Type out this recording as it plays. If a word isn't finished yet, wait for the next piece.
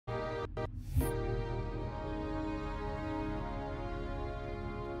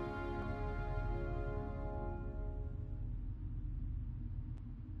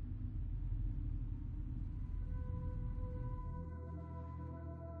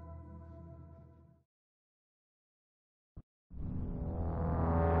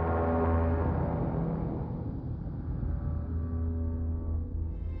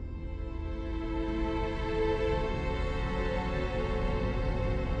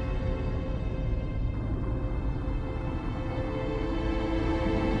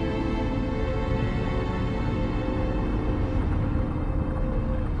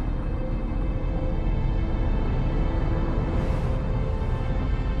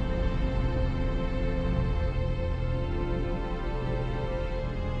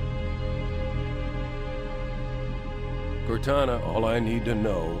Cortana, all I need to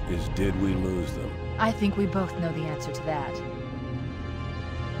know is did we lose them? I think we both know the answer to that.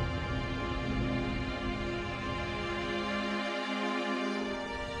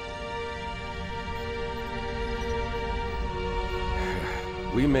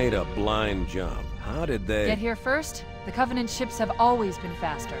 We made a blind jump. How did they... Get here first? The Covenant ships have always been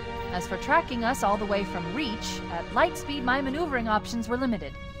faster. As for tracking us all the way from Reach, at light speed my maneuvering options were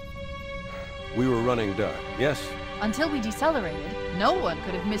limited. We were running dark, yes? Until we decelerated, no one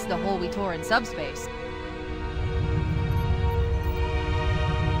could have missed the hole we tore in subspace.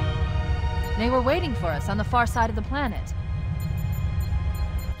 They were waiting for us on the far side of the planet.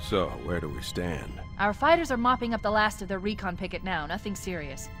 So, where do we stand? Our fighters are mopping up the last of their recon picket now, nothing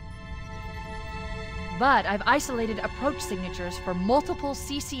serious. But I've isolated approach signatures for multiple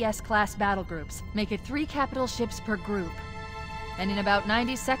CCS-class battle groups. Make it 3 capital ships per group. And in about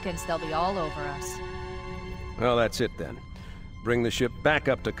 90 seconds, they'll be all over us. Well, that's it then. Bring the ship back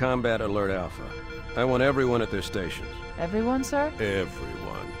up to Combat Alert Alpha. I want everyone at their stations. Everyone, sir?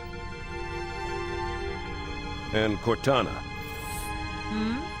 Everyone. And Cortana.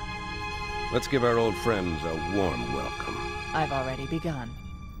 Let's give our old friends a warm welcome. I've already begun.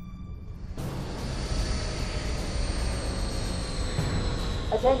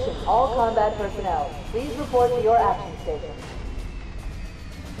 Attention, all combat personnel. Please report to your action stations.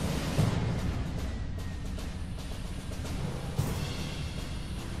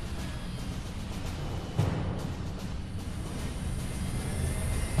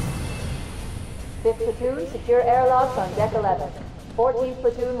 Fifth platoon, secure airlocks on deck 11. 14th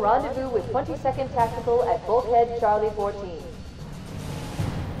platoon, rendezvous with 22nd Tactical at bulkhead Charlie 14.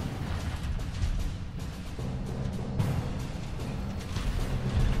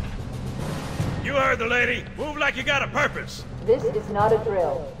 You heard the lady. Move like you got a purpose. This is not a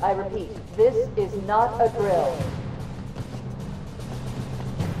drill. I repeat, this is not a drill.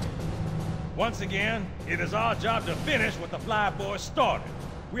 Once again, it is our job to finish what the flyboys started.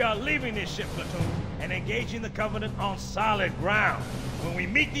 We are leaving this ship platoon and engaging the Covenant on solid ground. When we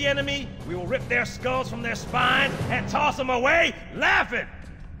meet the enemy, we will rip their skulls from their spines and toss them away, laughing.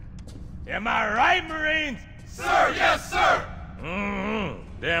 Am I right, Marines? Sir, yes, sir!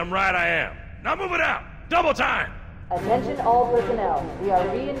 Damn right I am. Now move it out! Double time! Attention all personnel. We are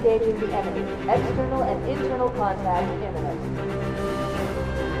re-engaging the enemy. External and internal contact imminent.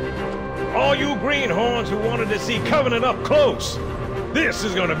 All you greenhorns who wanted to see Covenant up close, this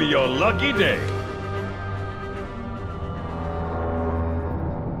is gonna be your lucky day.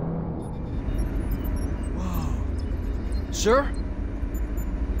 Whoa. Sir?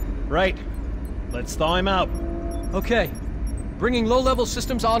 Right. Let's thaw him out. Okay. Bringing low-level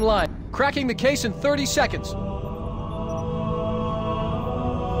systems online. Cracking the case in 30 seconds.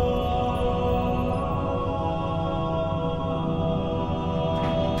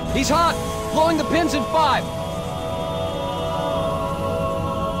 He's hot! Blowing the pins in 5!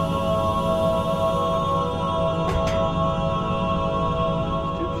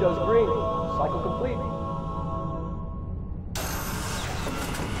 Tube shows green. Cycle complete.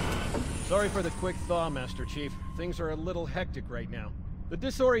 Sorry for the quick thaw, Master Chief. Things are a little hectic right now. The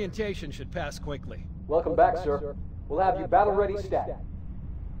disorientation should pass quickly. Welcome back, sir. We'll have you battle-ready stat.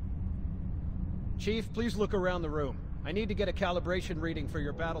 Chief, please look around the room. I need to get a calibration reading for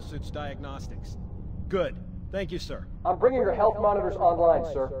your battlesuit's diagnostics. Good. Thank you, sir. I'm bringing your health monitors online,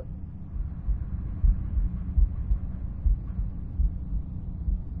 sir.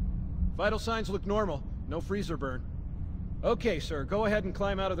 Vital signs look normal. No freezer burn. Okay, sir. Go ahead and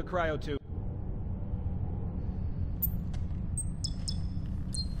climb out of the cryo tube.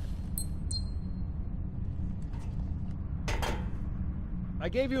 I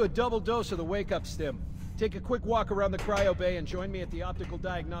gave you a double dose of the wake-up stim. Take a quick walk around the cryo bay and join me at the optical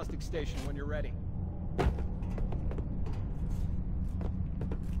diagnostic station when you're ready.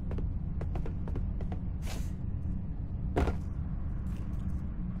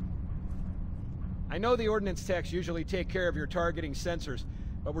 I know the ordnance techs usually take care of your targeting sensors,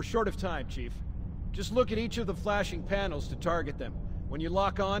 but we're short of time, Chief. Just look at each of the flashing panels to target them. When you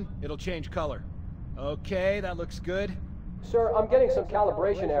lock on, it'll change color. Okay, that looks good. Sir, I'm getting some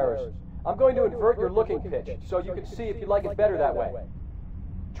calibration errors. I'm going to invert your looking pitch, so you can see if you like it better that way.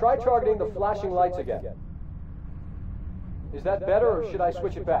 Try targeting the flashing lights again. Is that better, or should I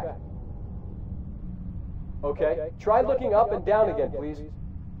switch it back? Okay, try looking up and down again, please.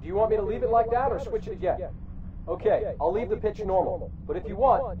 Do you want me to leave it like that, or switch it again? Okay, I'll leave the pitch normal, but if you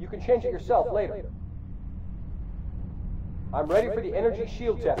want, you can change it yourself later. I'm ready for the energy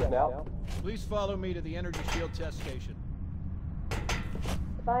shield test now. Please follow me to the energy shield test station.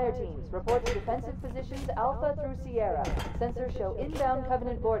 Fire teams, report to defensive positions Alpha through Sierra. Sensors show inbound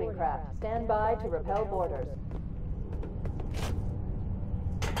Covenant boarding craft. Stand by to repel boarders.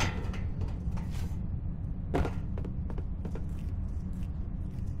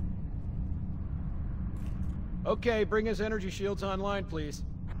 Okay, bring his energy shields online, please.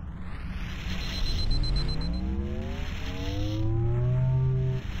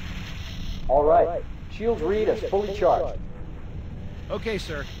 All right. Shields read as fully charged. Okay,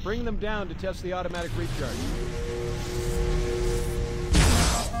 sir. Bring them down to test the automatic recharge.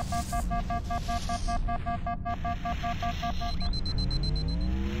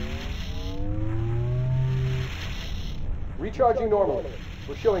 Recharging normally.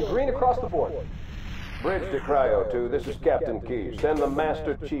 We're showing green across the board. Bridge to Cryo 2, this is Captain Keyes. Send the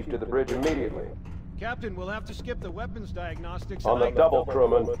Master Chief to the bridge immediately. Captain, we'll have to skip the weapons diagnostics. On the double,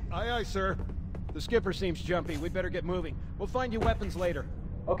 crewman. Aye, aye, sir. The skipper seems jumpy. We'd better get moving. We'll find you weapons later.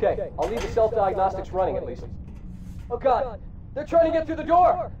 Okay, I'll leave the self-diagnostics running at least. Oh god, they're trying to get through the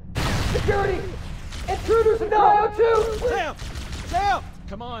door! Security! Intruders in the IO2! Sam! Sam!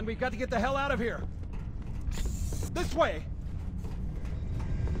 Come on, we've got to get the hell out of here. This way!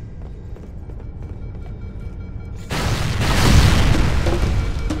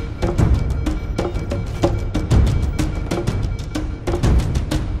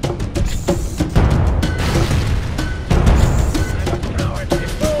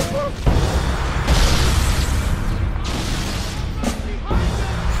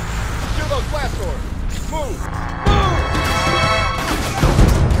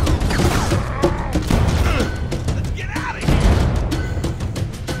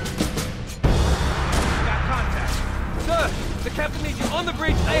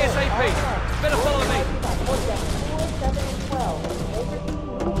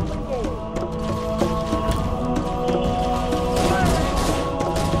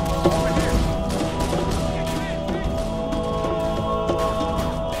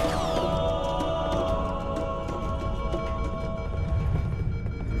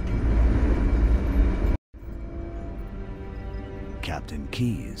 Captain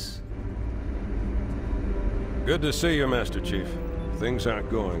Keyes. Good to see you, Master Chief. Things aren't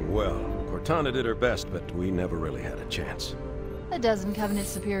going well. Cortana did her best, but we never really had a chance. A dozen Covenant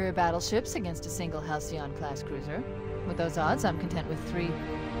superior battleships against a single Halcyon-class cruiser. With those odds, I'm content with 3,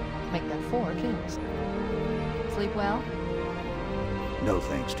 make that 4 kills. Sleep well? No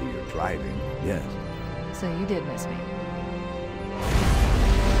thanks to your driving, yes. So you did miss me.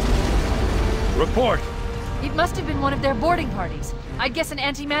 Report! It must have been one of their boarding parties. I'd guess an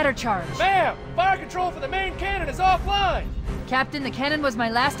antimatter charge. Ma'am! Fire control for the main cannon is offline! Captain, the cannon was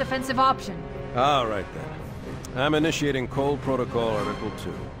my last offensive option. All right, then. I'm initiating Cold Protocol Article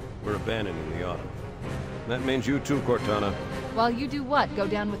 2. We're abandoning the Autumn. That means you too, Cortana. While you do what? Go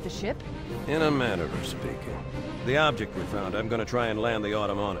down with the ship? In a manner of speaking. The object we found, I'm gonna try and land the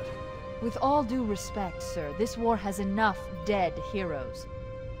Autumn on it. With all due respect, sir, this war has enough dead heroes.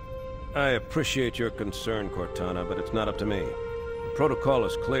 I appreciate your concern, Cortana, but it's not up to me. The protocol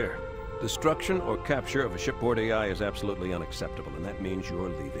is clear. Destruction or capture of a shipboard AI is absolutely unacceptable, and that means you're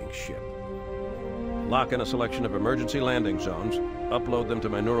leaving ship. Lock in a selection of emergency landing zones, upload them to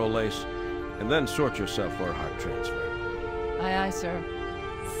my neural lace, and then sort yourself for a heart transfer. Aye, aye, sir.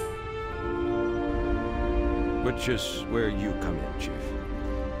 Which is where you come in, Chief.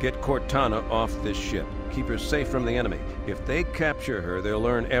 Get Cortana off this ship. Keep her safe from the enemy. If they capture her, they'll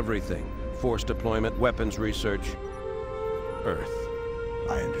learn everything. Force deployment, weapons research, Earth.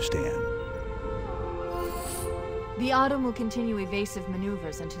 I understand. The Autumn will continue evasive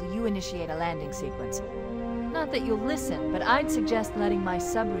maneuvers until you initiate a landing sequence. Not that you'll listen, but I'd suggest letting my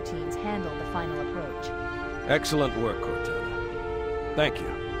subroutines handle the final approach. Excellent work, Cortana. Thank you.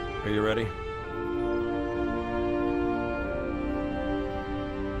 Are you ready?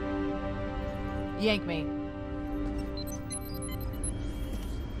 Yank me.